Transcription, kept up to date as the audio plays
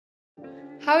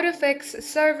How to fix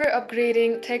server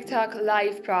upgrading TikTok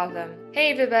live problem.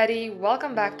 Hey everybody,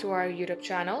 welcome back to our YouTube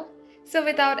channel. So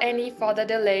without any further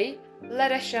delay,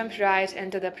 let us jump right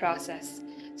into the process.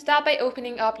 Start by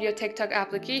opening up your TikTok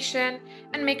application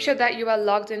and make sure that you are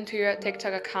logged into your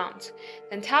TikTok account.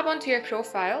 Then tap onto your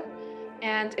profile,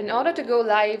 and in order to go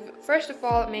live, first of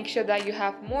all, make sure that you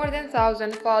have more than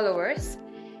 1,000 followers.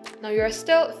 Now you are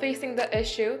still facing the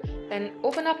issue, then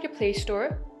open up your Play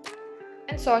Store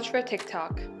and search for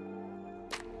TikTok.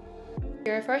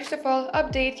 Here, first of all,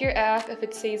 update your app if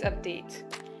it says update.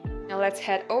 Now let's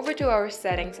head over to our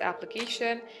settings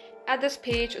application. At this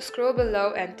page, scroll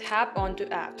below and tap onto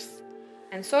apps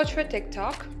and search for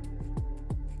TikTok.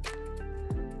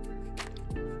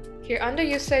 Here under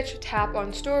usage, tap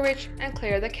on storage and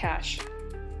clear the cache.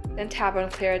 Then tap on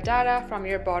clear data from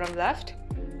your bottom left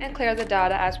and clear the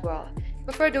data as well.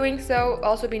 Before doing so,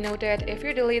 also be noted, if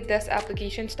you delete this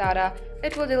application's data,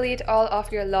 it will delete all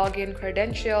of your login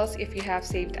credentials if you have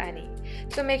saved any.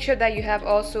 So make sure that you have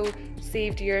also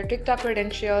saved your TikTok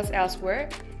credentials elsewhere.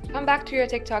 Come back to your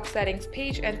TikTok settings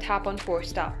page and tap on Force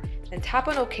Stop. Then tap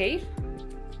on OK.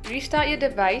 Restart your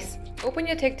device, open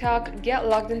your TikTok, get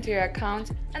logged into your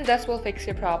account, and this will fix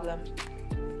your problem.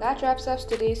 That wraps up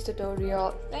today's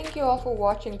tutorial. Thank you all for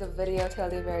watching the video till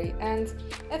the very end.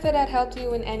 If it had helped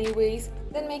you in any ways,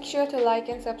 then make sure to like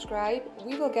and subscribe.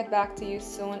 We will get back to you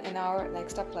soon in our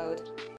next upload.